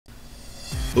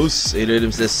Us, 8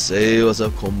 items this. Hey, what's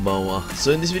up, konbanwa.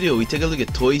 So in this video, we take a look at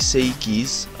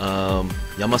Toyseiiki's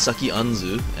Yamasaki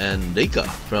Anzu and Reika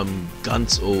from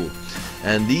Gantz.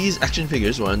 And these action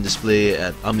figures were on display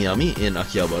at Amiami in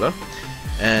Akihabara.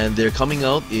 And they're coming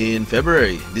out in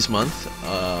February, this month,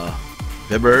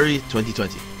 February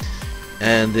 2020.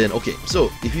 And then, okay,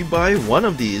 so if you buy one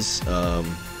of these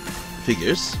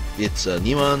figures, it's 23,000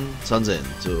 yen,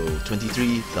 so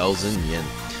 23,000 yen.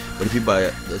 But if you buy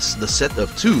the set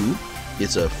of two,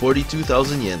 it's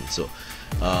 42,000 yen, so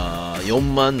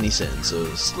 42,000, so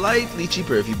slightly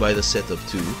cheaper if you buy the set of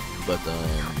two. But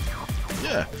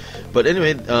yeah, but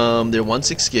anyway, they're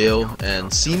 1/6 scale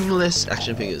and seamless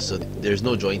action figures, so there's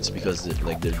no joints because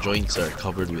their joints are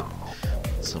covered with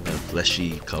some kind of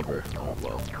fleshy cover. Oh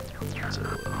wow, so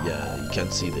yeah, you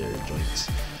can't see their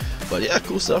joints. But yeah,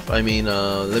 cool stuff. I mean,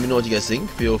 let me know what you guys think.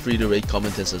 Feel free to rate,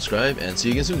 comment, and subscribe. And see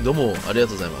you again soon. どうもありが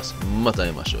とうございます。また会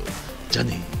いましょう。じゃあ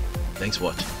ね。Thanks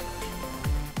for watching.